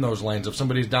people are in those lanes? If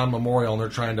somebody's down Memorial and they're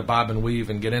trying to bob and weave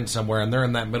and get in somewhere and they're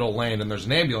in that middle lane and there's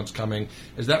an ambulance coming,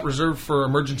 is that reserved for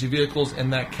emergency vehicles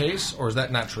in that case, or is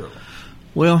that not true?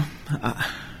 Well,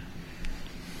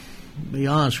 be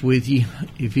honest with you,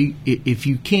 if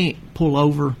you can't pull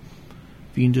over,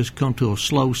 if you can just come to a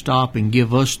slow stop and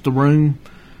give us the room,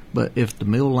 but if the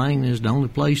middle lane is the only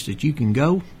place that you can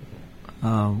go,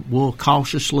 we'll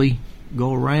cautiously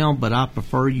go around, but I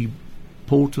prefer you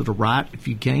pull to the right if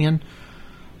you can,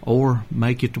 or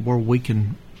make it to where we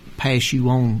can pass you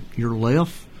on your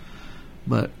left,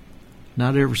 but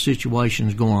not every situation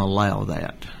is going to allow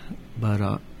that.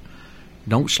 But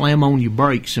don't slam on your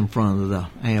brakes in front of the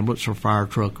ambulance or fire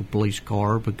truck or police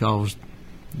car, because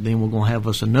then we're going to have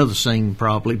us another scene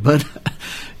probably. But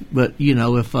but we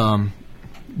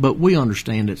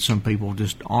understand that some people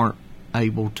just aren't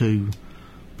able to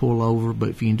pull over. But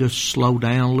if you can just slow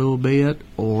down a little bit,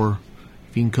 or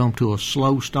if you can come to a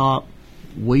slow stop,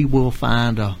 we will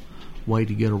find a way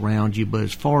to get around you. But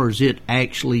as far as it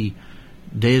actually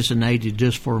designated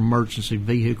just for emergency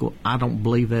vehicle, I don't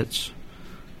believe that's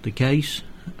the case.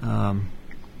 That's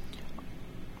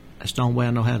the only way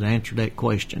I know how to answer that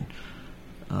question.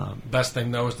 Best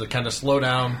thing though is to kind of slow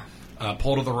down,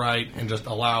 pull to the right, and just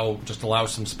allow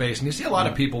some space. And you see a lot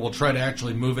of people will try to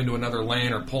actually move into another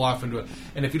lane or pull off into it.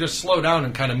 And if you just slow down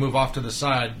and kind of move off to the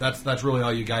side, that's really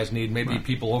all you guys need. Maybe right.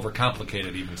 People overcomplicate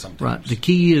it even sometimes. Right. The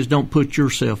key is don't put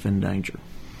yourself in danger.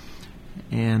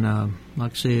 And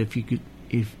like I said,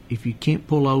 if you can't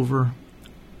pull over,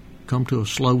 come to a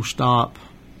slow stop,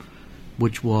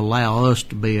 which will allow us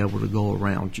to be able to go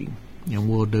around you, and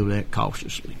we'll do that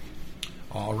cautiously.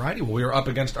 All righty. Well, we are up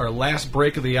against our last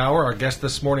break of the hour. Our guest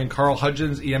this morning, Carl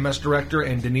Hudgens, EMS Director,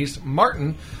 and Denise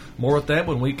Martin. More with them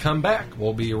when we come back.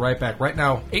 We'll be right back. Right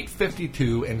now,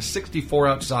 8:52 and 64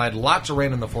 outside. Lots of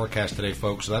rain in the forecast today,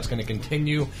 folks, so that's going to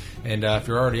continue. And if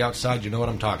you're already outside, you know what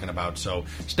I'm talking about. So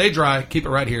stay dry. Keep it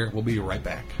right here. We'll be right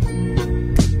back.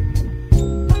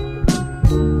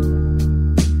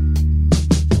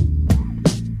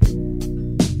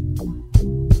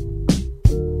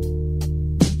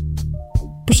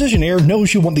 Precision Air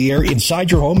knows you want the air inside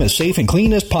your home as safe and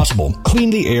clean as possible. Clean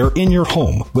the air in your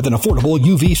home with an affordable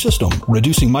UV system,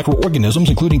 reducing microorganisms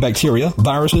including bacteria,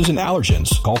 viruses, and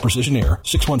allergens. Call Precision Air,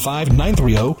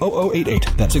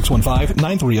 615-930-0088. That's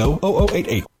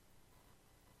 615-930-0088.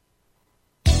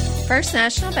 First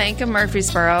National Bank of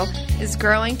Murfreesboro is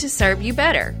growing to serve you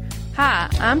better. Hi,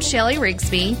 I'm Shelley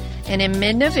Rigsby, and in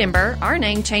mid-November, our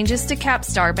name changes to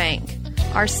Capstar Bank.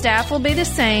 Our staff will be the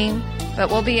same, but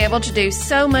we'll be able to do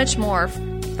so much more.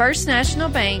 First National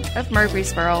Bank of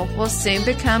Murfreesboro will soon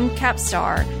become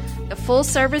Capstar, a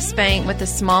full-service bank with a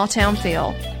small-town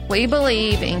feel. We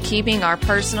believe in keeping our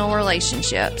personal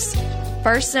relationships.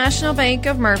 First National Bank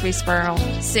of Murfreesboro,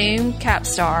 soon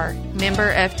Capstar,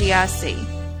 member FDIC.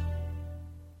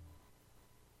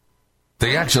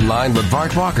 The Action Line with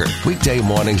Bart Walker, weekday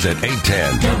mornings at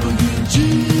 8:10.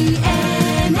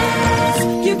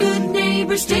 WGNS, your good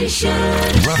neighbor station.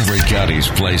 Rutherford County's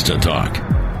place to talk.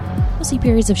 We'll see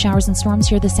periods of showers and storms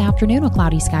here this afternoon with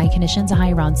cloudy sky conditions, a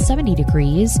high around 70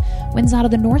 degrees. Winds out of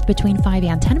the north between 5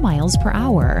 and 10 miles per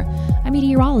hour. I'm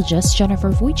meteorologist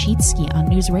Jennifer Wojcicki on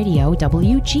News Radio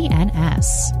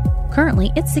WGNS.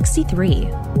 Currently, it's 63.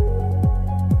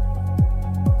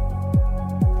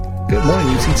 Good morning.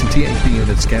 We've seen some THP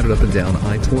units scattered up and down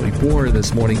I-24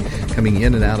 this morning, coming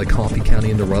in and out of Coffee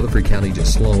County into Rutherford County.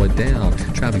 Just slow it down.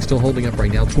 Traffic still holding up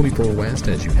right now, 24 west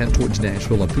as you head towards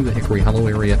Nashville up through the Hickory Hollow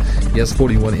area. Yes,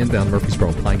 41 inbound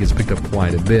Murfreesboro. Pike has picked up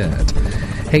quite a bit.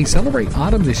 Hey, celebrate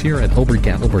autumn this year at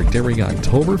Ober-Gatlinburg during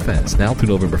Oktoberfest. Now through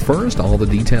November 1st. All the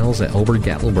details at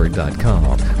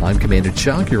obergatlinburg.com. I'm Commander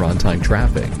Chuck. You're on time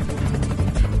traffic.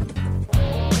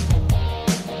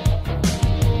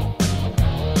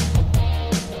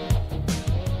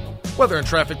 Weather and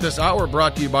traffic this hour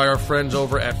brought to you by our friends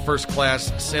over at First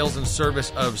Class Sales and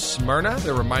Service of Smyrna.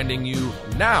 They're reminding you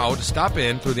now to stop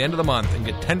in through the end of the month and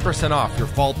get 10% off your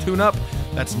fall tune-up.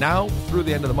 That's now through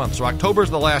the end of the month. So October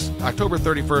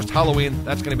 31st, Halloween,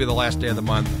 that's going to be the last day of the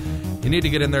month. You need to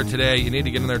get in there today. You need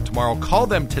to get in there tomorrow. Call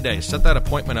them today. Set that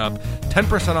appointment up.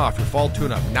 10% off your fall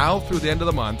tune-up now through the end of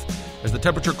the month. As the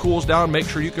temperature cools down, make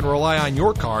sure you can rely on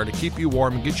your car to keep you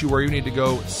warm and get you where you need to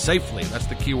go safely. That's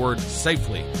the key word,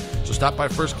 safely. So stop by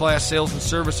First Class Sales and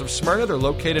Service of Smyrna. They're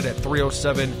located at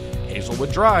 307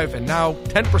 Hazelwood Drive. And now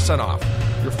 10% off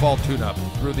your fall tune-up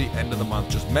through the end of the month.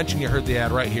 Just mention you heard the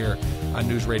ad right here on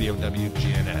News Radio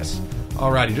WGNS.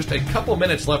 Alrighty, just a couple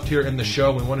minutes left here in the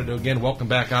show. We wanted to again welcome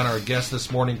back on our guest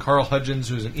this morning, Carl Hudgens,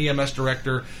 who's an EMS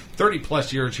director,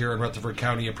 30-plus years here in Rutherford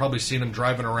County. You've probably seen him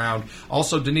driving around.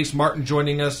 Also, Denise Martin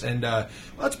joining us, and well,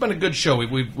 it's been a good show.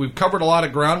 We've covered a lot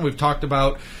of ground. We've talked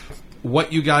about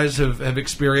what you guys have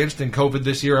experienced in COVID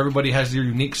this year. Everybody has their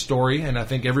unique story, and I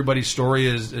think everybody's story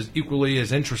is equally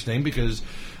as interesting because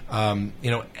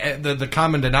the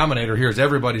common denominator here is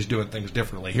everybody's doing things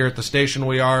differently. Here at the station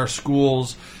we are,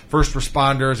 schools, first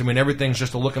responders, I mean, everything's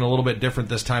just looking a little bit different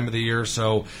this time of the year.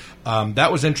 So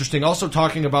that was interesting. Also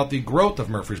talking about the growth of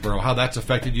Murfreesboro, how that's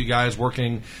affected you guys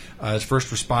working as first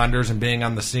responders and being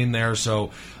on the scene there. So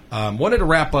wanted to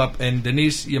wrap up, and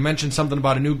Denise, you mentioned something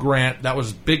about a new grant. That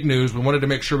was big news. We wanted to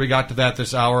make sure we got to that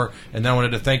this hour, and then I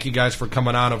wanted to thank you guys for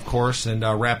coming on, of course, and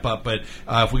wrap up. But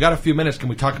if we got a few minutes, can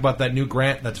we talk about that new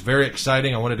grant? That's very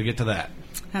exciting. I wanted to get to that.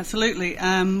 Absolutely.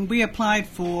 We applied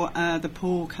for the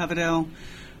Paul Coverdell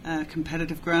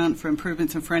competitive grant for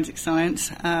improvements in forensic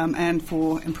science and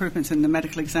for improvements in the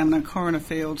medical examiner and coroner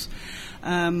fields.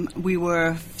 We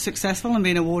were successful in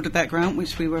being awarded that grant,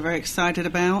 which we were very excited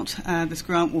about. This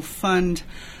grant will fund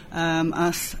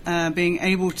us being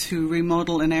able to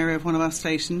remodel an area of one of our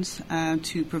stations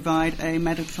to provide a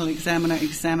medical examiner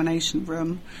examination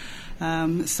room.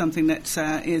 Something that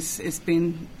is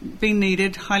being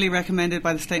needed, highly recommended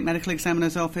by the State Medical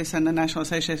Examiner's Office and the National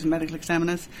Association of Medical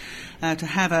Examiners, to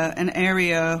have an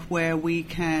area where we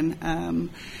can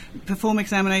perform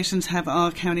examinations, have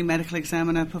our county medical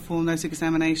examiner perform those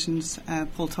examinations,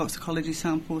 pull toxicology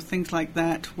samples, things like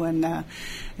that when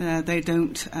they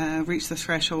don't reach the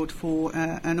threshold for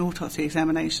an autopsy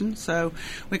examination. So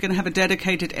we're going to have a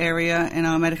dedicated area in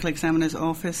our medical examiner's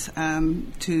office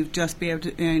to just be able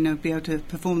to be be able to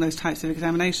perform those types of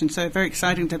examinations. So very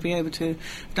exciting to be able to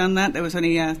have done that. There was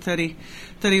only 30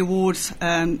 awards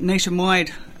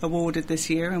nationwide awarded this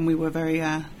year, and we were very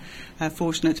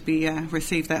fortunate to be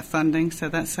receive that funding. So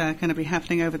that's going to be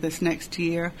happening over this next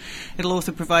year. It'll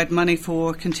also provide money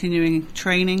for continuing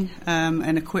training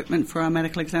and equipment for our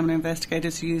medical examiner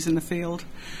investigators to use in the field.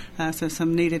 So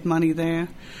some needed money there.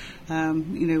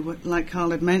 Like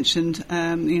Carl had mentioned,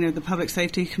 the Public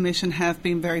Safety Commission have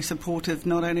been very supportive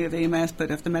not only of EMS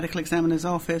but of the Medical Examiner's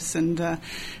Office, and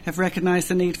have recognised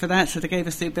the need for that. So they gave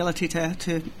us the ability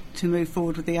to move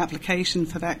forward with the application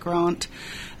for that grant.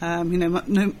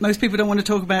 Most people don't want to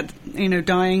talk about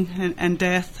dying and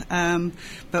death,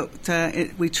 but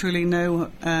we truly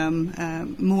know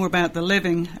more about the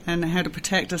living and how to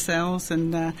protect ourselves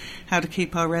and how to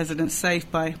keep our residents safe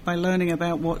by learning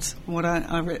about what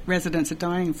our residents are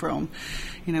dying from.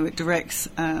 It directs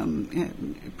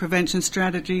prevention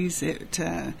strategies.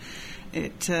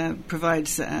 It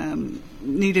provides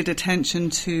needed attention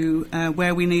to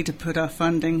where we need to put our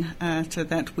funding so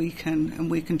that we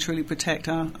can truly protect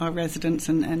our residents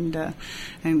and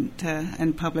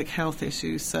public health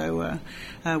issues. So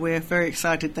we're very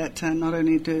excited that not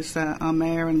only does our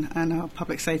mayor and our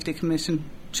Public Safety Commission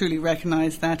truly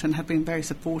recognise that and have been very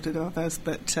supportive of us,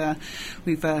 but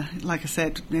we've, like I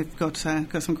said, we've got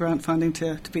some grant funding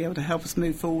to be able to help us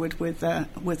move forward with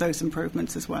those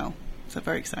improvements as well. So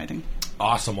very exciting.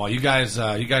 Awesome. Well, you guys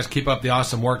keep up the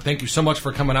awesome work. Thank you so much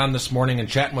for coming on this morning and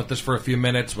chatting with us for a few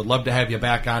minutes. Would love to have you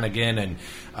back on again and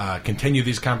continue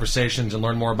these conversations and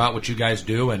learn more about what you guys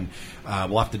do. And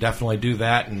we'll have to definitely do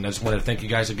that. And I just wanted to thank you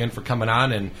guys again for coming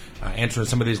on and answering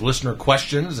some of these listener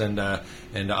questions and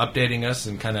updating us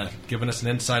and kind of giving us an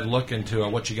inside look into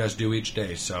what you guys do each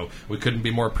day. So we couldn't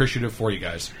be more appreciative for you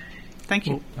guys. Thank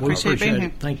you. Well, appreciate being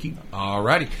here. Thank you. All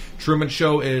righty. Truman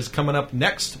Show is coming up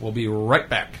next. We'll be right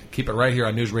back. Keep it right here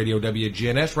on News Radio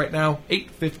WGNS. Right now,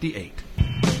 8:58.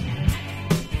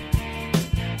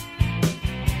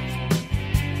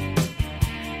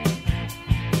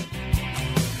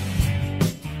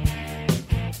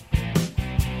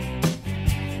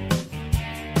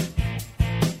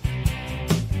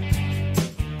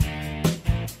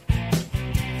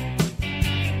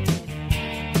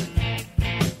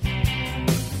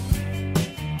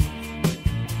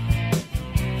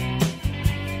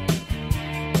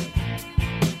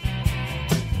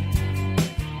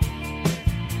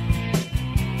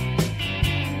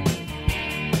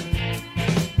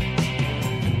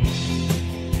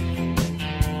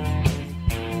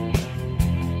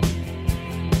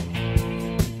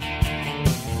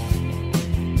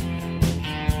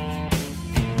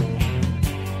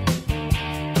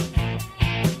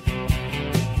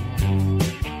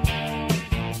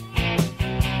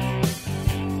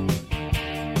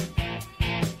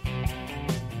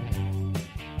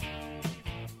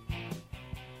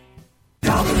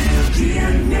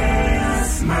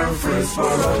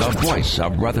 The voice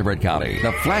of Rutherford County,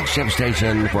 the flagship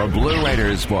station for Blue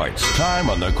Raiders sports. Time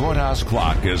on the courthouse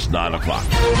clock is 9 o'clock.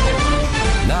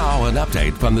 Now an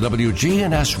update from the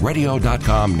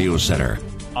WGNSradio.com News Center.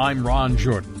 I'm Ron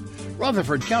Jordan.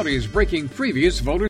 Rutherford County is breaking previous voter